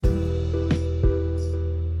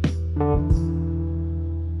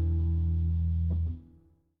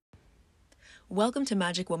Welcome to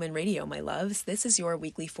Magic Woman Radio, my loves. This is your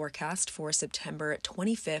weekly forecast for September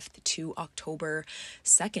 25th to October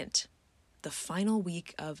 2nd. The final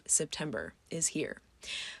week of September is here.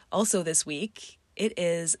 Also this week, it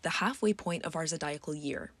is the halfway point of our zodiacal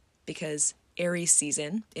year because Aries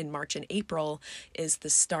season in March and April is the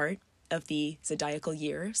start of the zodiacal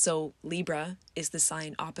year. So Libra is the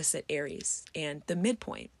sign opposite Aries and the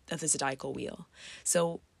midpoint of the zodiacal wheel.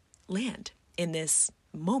 So land in this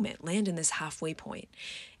moment, land in this halfway point.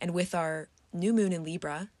 And with our new moon in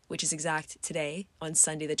Libra, which is exact today on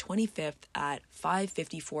Sunday the 25th at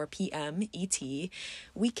 5:54 p.m. ET,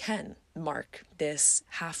 we can mark this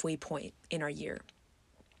halfway point in our year.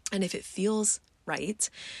 And if it feels right,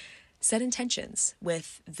 set intentions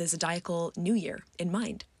with the zodiacal new year in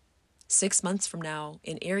mind. 6 months from now,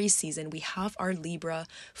 in Aries season, we have our Libra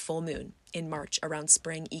full moon in March around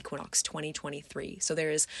spring equinox 2023. So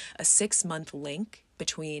there is a 6-month link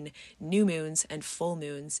between new moons and full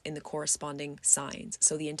moons in the corresponding signs.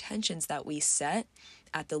 So the intentions that we set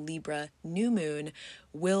at the Libra new moon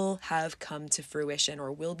will have come to fruition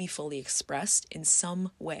or will be fully expressed in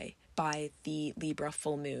some way by the Libra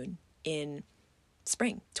full moon in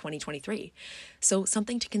spring 2023. So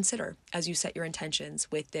something to consider as you set your intentions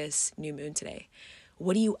with this new moon today.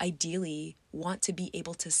 What do you ideally want to be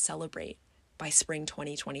able to celebrate by spring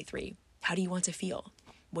 2023? How do you want to feel?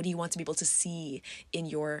 What do you want to be able to see in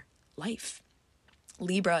your life?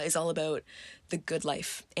 Libra is all about the good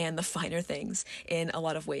life and the finer things in a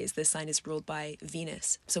lot of ways. This sign is ruled by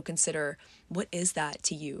Venus. So consider, what is that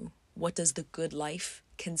to you? What does the good life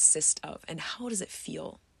consist of? And how does it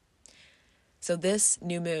feel? So this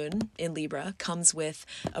new moon in Libra comes with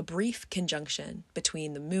a brief conjunction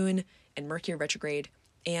between the moon and Mercury retrograde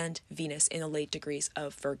and Venus in the late degrees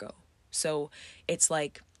of Virgo. So it's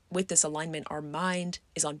like with this alignment, our mind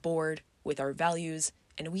is on board with our values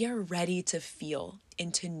and we are ready to feel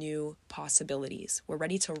into new possibilities. We're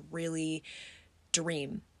ready to really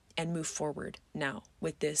dream and move forward now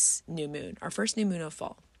with this new moon, our first new moon of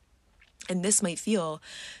fall. And this might feel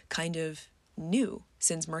kind of new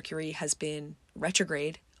since Mercury has been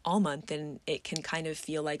retrograde all month, and it can kind of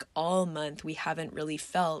feel like all month we haven't really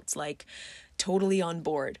felt like totally on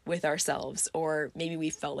board with ourselves, or maybe we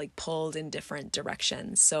felt like pulled in different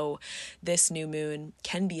directions. So this new moon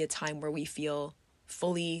can be a time where we feel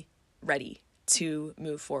fully ready to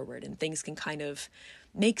move forward and things can kind of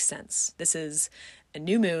make sense. This is a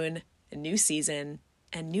new moon, a new season,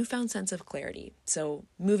 and newfound sense of clarity. So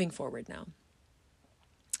moving forward now.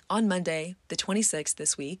 On Monday, the 26th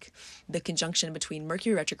this week, the conjunction between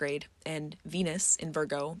Mercury retrograde and Venus in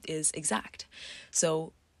Virgo is exact.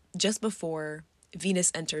 So just before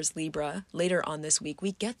Venus enters Libra later on this week,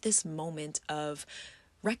 we get this moment of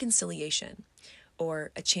reconciliation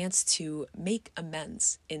or a chance to make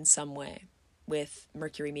amends in some way with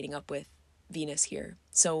Mercury meeting up with Venus here.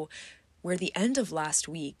 So where the end of last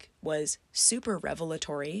week was super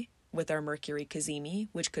revelatory with our Mercury cazimi,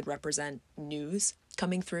 which could represent news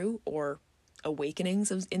coming through or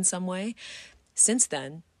awakenings in some way. Since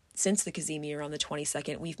then, since the cazimi around the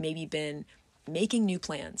 22nd, we've maybe been making new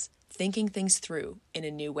plans, thinking things through in a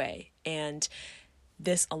new way. And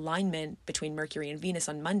this alignment between Mercury and Venus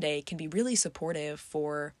on Monday can be really supportive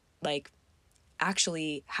for like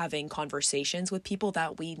actually having conversations with people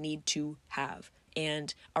that we need to have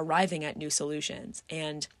and arriving at new solutions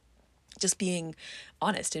and just being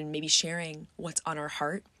honest and maybe sharing what's on our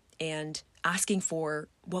heart and asking for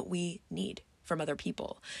what we need from other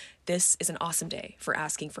people. This is an awesome day for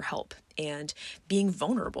asking for help and being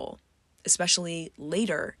vulnerable, especially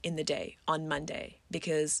later in the day on Monday,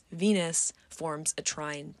 because Venus forms a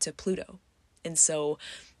trine to Pluto. And so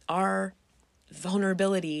our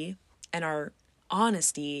vulnerability and our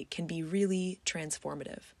honesty can be really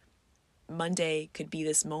transformative. Monday could be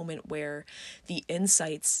this moment where the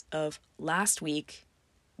insights of last week,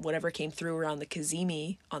 whatever came through around the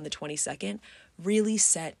cazimi on the 22nd, really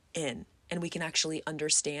set in, and we can actually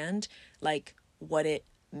understand like what it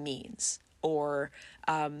means, or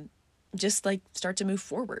just like start to move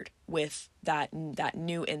forward with that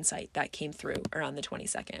new insight that came through around the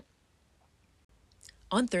 22nd.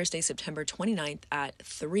 On Thursday, September 29th at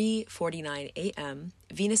 3:49 a.m.,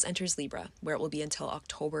 Venus enters Libra, where it will be until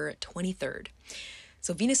October 23rd.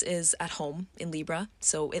 So Venus is at home in Libra,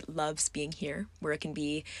 so it loves being here, where it can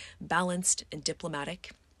be balanced and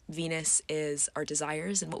diplomatic. Venus is our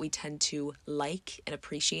desires and what we tend to like and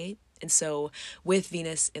appreciate. And so with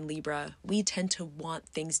Venus in Libra, we tend to want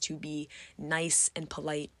things to be nice and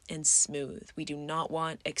polite and smooth. We do not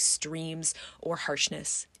want extremes or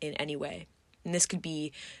harshness in any way. And this could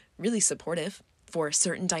be really supportive for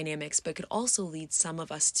certain dynamics, but could also lead some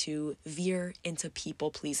of us to veer into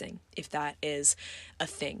people pleasing, if that is a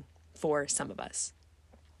thing for some of us.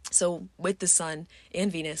 So with the Sun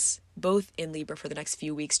and Venus both in Libra for the next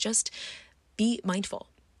few weeks, just be mindful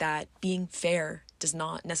that being fair does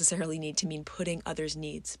not necessarily need to mean putting others'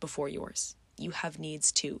 needs before yours. You have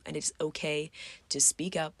needs too, and it's okay to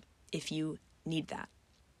speak up if you need that.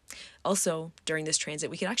 Also, during this transit,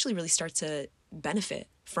 we can actually really start to benefit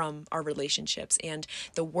from our relationships and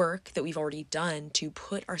the work that we've already done to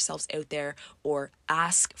put ourselves out there or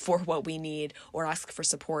ask for what we need or ask for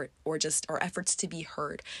support or just our efforts to be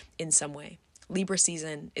heard in some way. Libra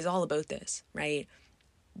season is all about this, right?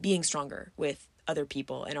 Being stronger with other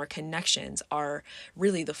people, and our connections are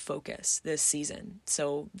really the focus this season.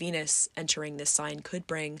 So Venus entering this sign could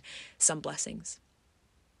bring some blessings.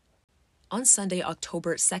 On Sunday,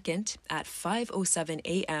 October 2nd at 5:07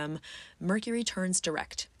 a.m., Mercury turns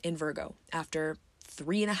direct in Virgo after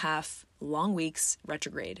 3.5 long weeks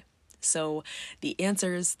retrograde. So the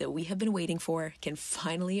answers that we have been waiting for can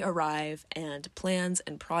finally arrive, and plans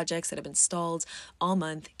and projects that have been stalled all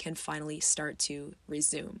month can finally start to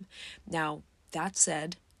resume. Now, that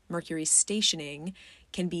said, Mercury's stationing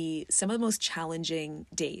can be some of the most challenging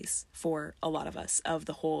days for a lot of us of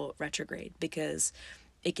the whole retrograde, because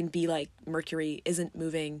it can be like Mercury isn't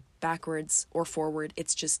moving backwards or forward,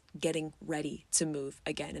 it's just getting ready to move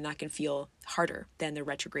again, and that can feel harder than the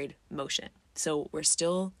retrograde motion. So we're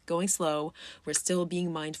still going slow, we're still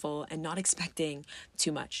being mindful and not expecting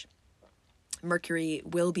too much. Mercury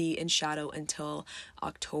will be in shadow until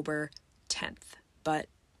October 10th, but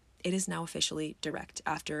it is now officially direct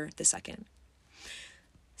after the 2nd.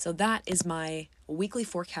 So that is my weekly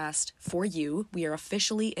forecast for you. We are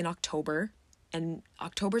officially in October, and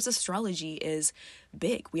October's astrology is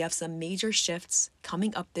big. We have some major shifts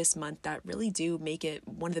coming up this month that really do make it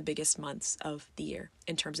one of the biggest months of the year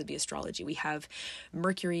in terms of the astrology. We have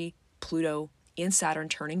Mercury, Pluto, and Saturn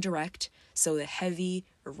turning direct. So the heavy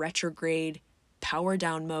retrograde power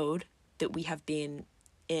down mode that we have been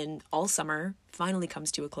in all summer finally comes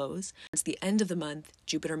to a close. It's the end of the month.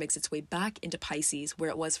 Jupiter makes its way back into Pisces, where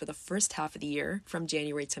it was for the first half of the year from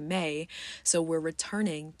January to May. So we're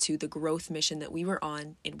returning to the growth mission that we were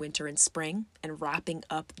on in winter and spring and wrapping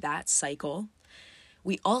up that cycle.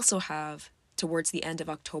 We also have, towards the end of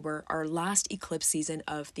October, our last eclipse season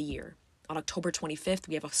of the year. On October 25th,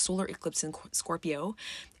 we have a solar eclipse in Scorpio,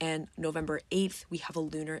 and November 8th, we have a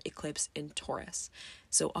lunar eclipse in Taurus.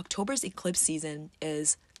 So October's eclipse season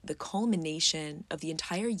is the culmination of the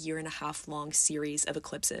entire 1.5 year long series of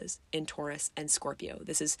eclipses in Taurus and Scorpio.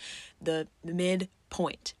 This is the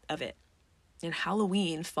midpoint of it. And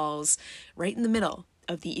Halloween falls right in the middle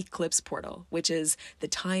of the eclipse portal, which is the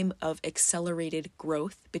time of accelerated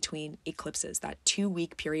growth between eclipses, that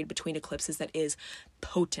 2-week period between eclipses that is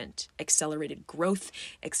potent, accelerated growth,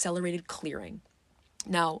 accelerated clearing.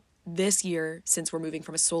 Now, this year, since we're moving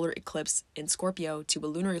from a solar eclipse in Scorpio to a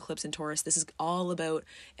lunar eclipse in Taurus, this is all about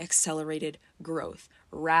accelerated growth,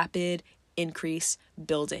 rapid increase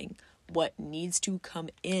building. What needs to come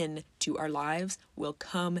in to our lives will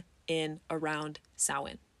come in around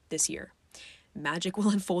Samhain this year. Magic will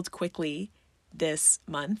unfold quickly this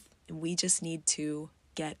month, and we just need to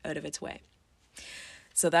get out of its way.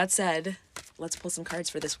 So that said, let's pull some cards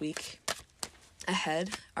for this week.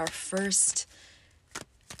 Ahead, our first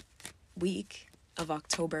week of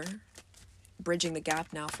October, bridging the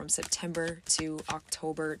gap now from September to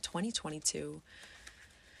October 2022.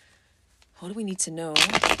 What do we need to know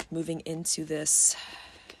moving into this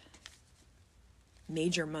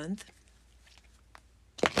major month?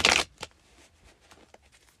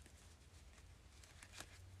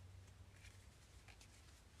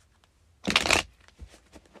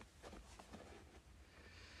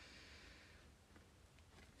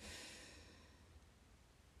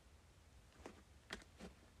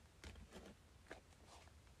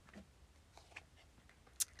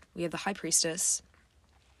 We have the High Priestess,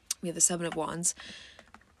 we have the Seven of Wands,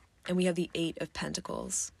 and we have the Eight of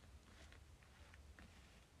Pentacles.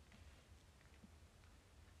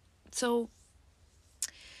 So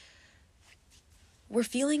we're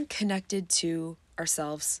feeling connected to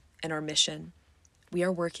ourselves and our mission. We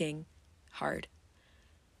are working hard.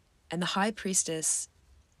 And the High Priestess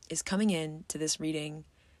is coming in to this reading,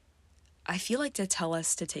 I feel like, to tell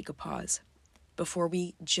us to take a pause before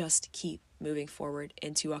we just keep moving forward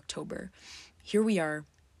into October. Here we are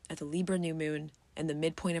at the Libra new moon and the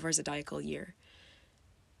midpoint of our zodiacal year.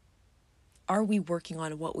 Are we working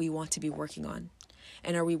on what we want to be working on?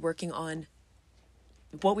 And are we working on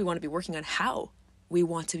what we want to be working on, how we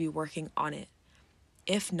want to be working on it?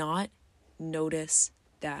 If not, notice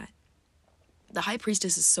that. The High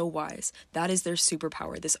Priestess is so wise. That is their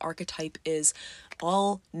superpower. This archetype is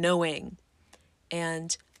all-knowing.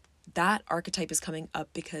 And that archetype is coming up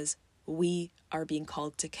because we are being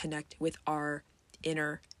called to connect with our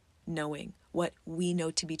inner knowing, what we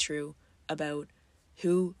know to be true about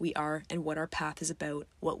who we are and what our path is about,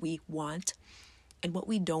 what we want and what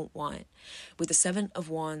we don't want. With the Seven of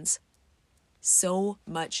Wands, so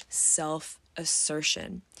much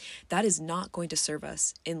self-assertion. That is not going to serve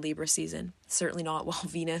us in Libra season. Certainly not while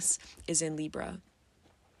Venus is in Libra.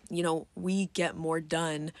 You know, we get more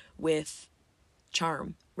done with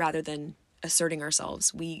charm rather than asserting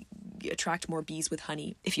ourselves. We attract more bees with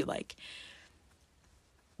honey, if you like.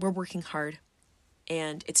 We're working hard,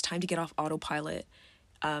 and it's time to get off autopilot,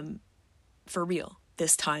 for real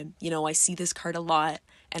this time. You know, I see this card a lot,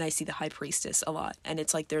 and I see the High Priestess a lot, and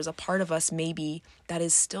it's like there's a part of us maybe that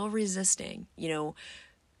is still resisting. You know,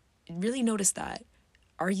 really notice that.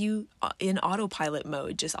 Are you in autopilot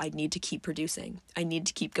mode? Just, I need to keep producing. I need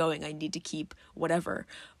to keep going. I need to keep whatever.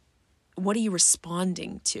 What are you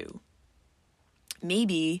responding to?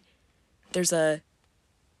 Maybe there's a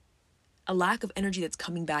lack of energy that's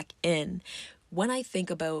coming back in. When I think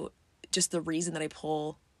about just the reason that I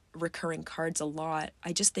pull recurring cards a lot,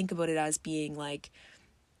 I just think about it as being like,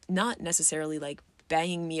 not necessarily like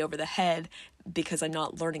banging me over the head because I'm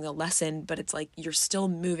not learning a lesson, but it's like you're still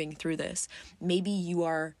moving through this. Maybe you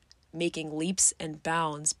are making leaps and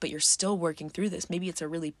bounds, but you're still working through this. Maybe it's a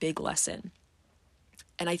really big lesson.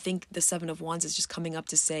 And I think the Seven of Wands is just coming up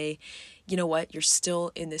to say, you know what, you're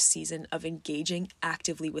still in this season of engaging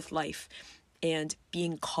actively with life and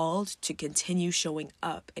being called to continue showing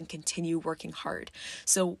up and continue working hard.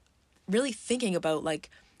 So really thinking about,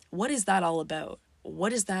 like, what is that all about?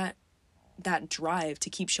 What is that drive to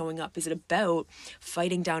keep showing up? Is it about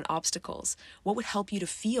fighting down obstacles? What would help you to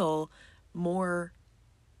feel more,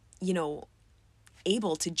 you know,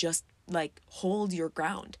 able to just like hold your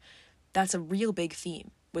ground? That's a real big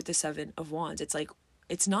theme with the Seven of Wands. It's like,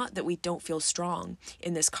 it's not that we don't feel strong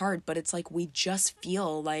in this card, but it's like we just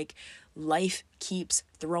feel like life keeps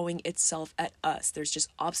throwing itself at us. There's just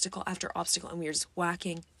obstacle after obstacle, and we are just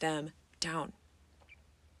whacking them down.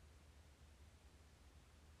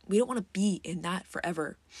 We don't want to be in that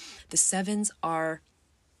forever. The sevens are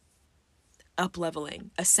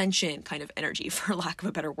up-leveling, ascension kind of energy, for lack of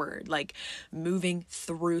a better word, like moving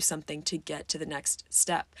through something to get to the next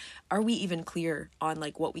step. Are we even clear on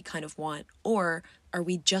like what we kind of want, or are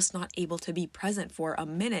we just not able to be present for a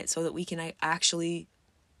minute so that we can actually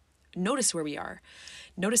notice where we are?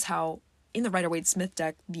 Notice how in the Rider-Waite-Smith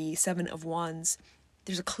deck, the Seven of Wands,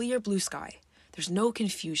 there's a clear blue sky. There's no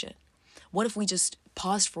confusion. What if we just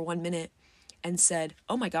paused for 1 minute and said,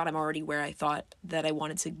 oh my God, I'm already where I thought that I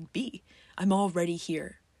wanted to be. I'm already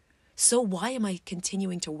here. So why am I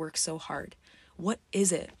continuing to work so hard? What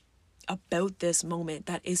is it about this moment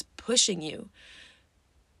that is pushing you?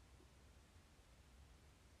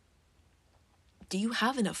 Do you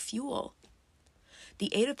have enough fuel?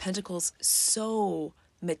 The Eight of Pentacles, so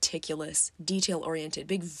meticulous, detail-oriented,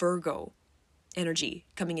 big Virgo energy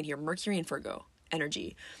coming in here, Mercury and Virgo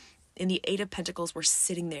energy. In the Eight of Pentacles, we're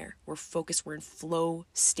sitting there, we're focused, we're in flow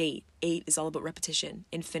state. 8 is all about repetition,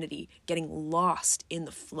 infinity, getting lost in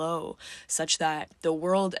the flow, such that the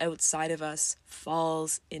world outside of us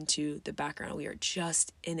falls into the background. We are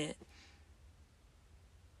just in it.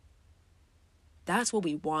 That's what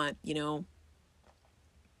we want, you know?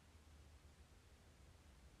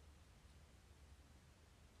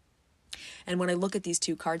 And when I look at these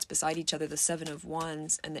two cards beside each other, the Seven of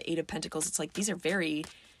Wands and the Eight of Pentacles, it's like these are very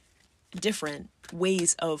different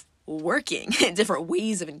ways of working, different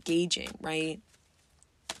ways of engaging, right?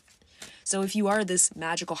 So if you are this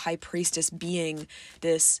magical High Priestess being,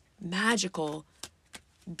 this magical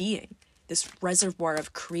being, this reservoir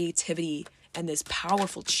of creativity and this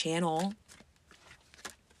powerful channel,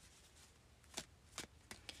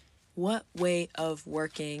 what way of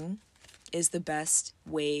working is the best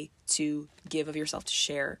way to give of yourself, to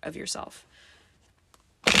share of yourself?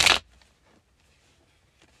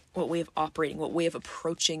 What way of operating, what way of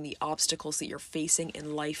approaching the obstacles that you're facing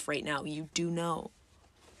in life right now? You do know.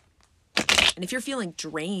 And if you're feeling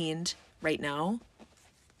drained right now,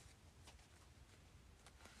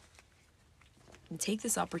 and take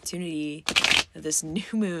this opportunity of this new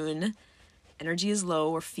moon, energy is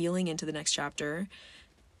low, we're feeling into the next chapter,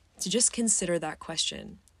 to just consider that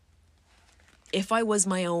question. If I was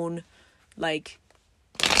my own, like,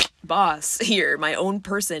 boss here, my own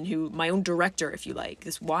person, my own director, if you like,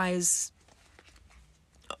 this wise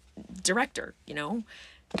director, you know,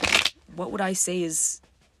 what would I say is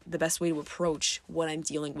the best way to approach what I'm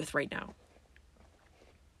dealing with right now?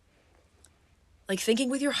 Like thinking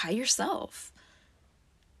with your higher self.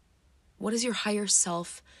 What does your higher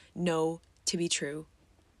self know to be true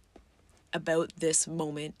about this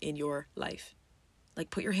moment in your life? Like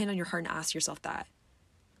put your hand on your heart and ask yourself that.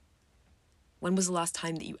 When was the last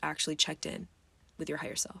time that you actually checked in with your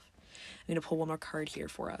higher self? I'm going to pull one more card here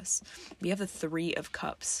for us. We have the 3 of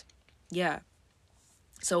Cups. Yeah.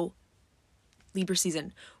 So, Libra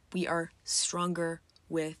season, we are stronger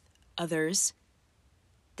with others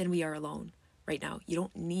than we are alone right now. You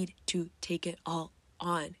don't need to take it all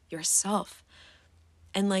on yourself.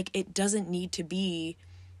 And like, it doesn't need to be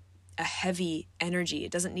a heavy energy.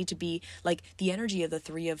 It doesn't need to be like the energy of the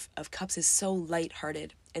 3 of Cups is so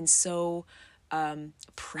lighthearted and so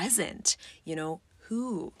present. You know,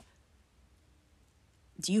 who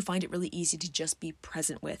do you find it really easy to just be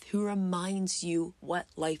present with? Who reminds you what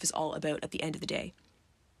life is all about at the end of the day?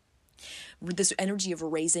 This energy of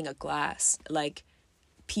raising a glass, like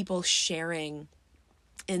people sharing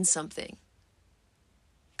in something.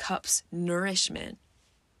 Cups, nourishment.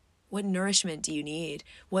 What nourishment do you need?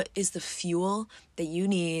 What is the fuel that you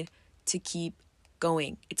need to keep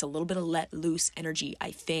going? It's a little bit of let loose energy,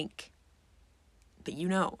 I think. But you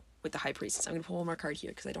know, with the High Priestess. I'm going to pull one more card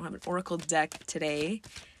here because I don't have an oracle deck today.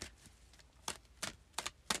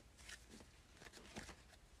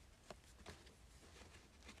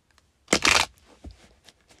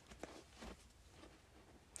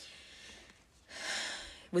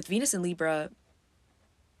 With Venus and Libra,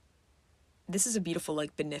 this is a beautiful,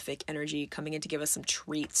 like, benefic energy coming in to give us some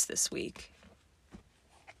treats this week.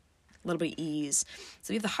 A little bit of ease.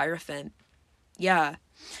 So we have the Hierophant. Yeah.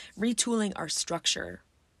 Retooling our structure,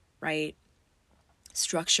 right?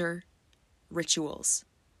 Structure, rituals.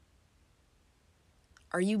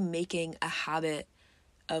 Are you making a habit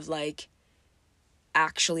of, like,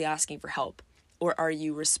 actually asking for help? Or are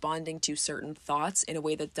you responding to certain thoughts in a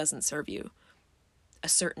way that doesn't serve you? A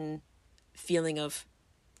certain feeling of,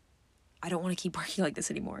 I don't want to keep working like this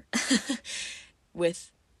anymore.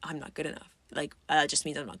 With, I'm not good enough. Like, that just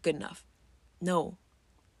means I'm not good enough. No.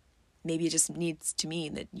 Maybe it just needs to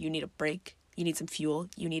mean that you need a break. You need some fuel.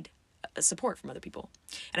 You need a support from other people.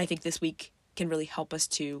 And I think this week can really help us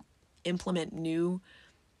to implement new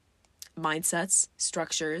mindsets,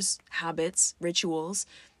 structures, habits, rituals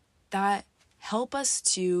that help us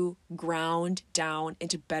to ground down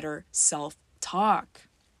into better self-talk.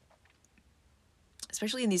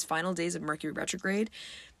 Especially in these final days of Mercury retrograde,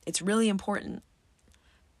 it's really important.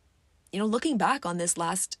 You know, looking back on this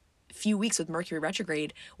last few weeks with Mercury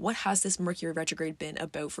retrograde, what has this Mercury retrograde been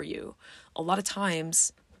about for you? A lot of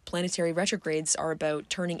times, planetary retrogrades are about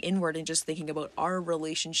turning inward and just thinking about our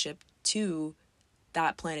relationship to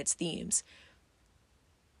that planet's themes.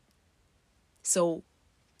 So,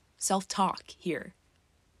 self-talk here.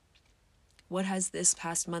 What has this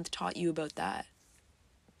past month taught you about that?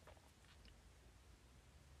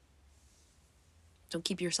 Don't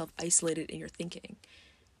keep yourself isolated in your thinking.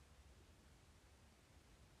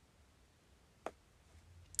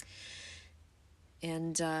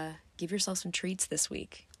 And give yourself some treats this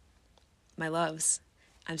week. My loves,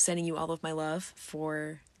 I'm sending you all of my love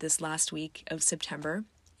for this last week of September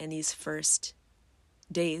and these first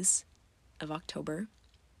days of October.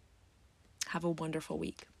 Have a wonderful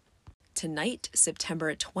week. Tonight,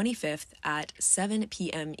 September 25th at 7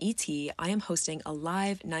 p.m. ET, I am hosting a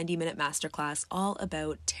live 90-minute masterclass all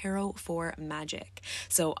about tarot for magic.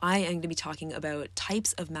 So I am going to be talking about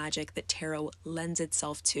types of magic that tarot lends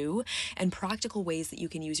itself to and practical ways that you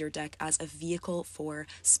can use your deck as a vehicle for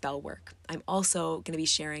spell work. I'm also going to be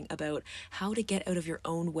sharing about how to get out of your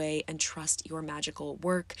own way and trust your magical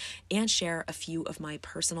work and share a few of my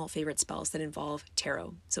personal favorite spells that involve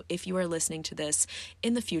tarot. So if you are listening to this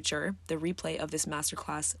in the future, the replay of this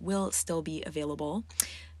masterclass will still be available,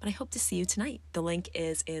 but I hope to see you tonight. The link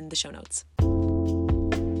is in the show notes.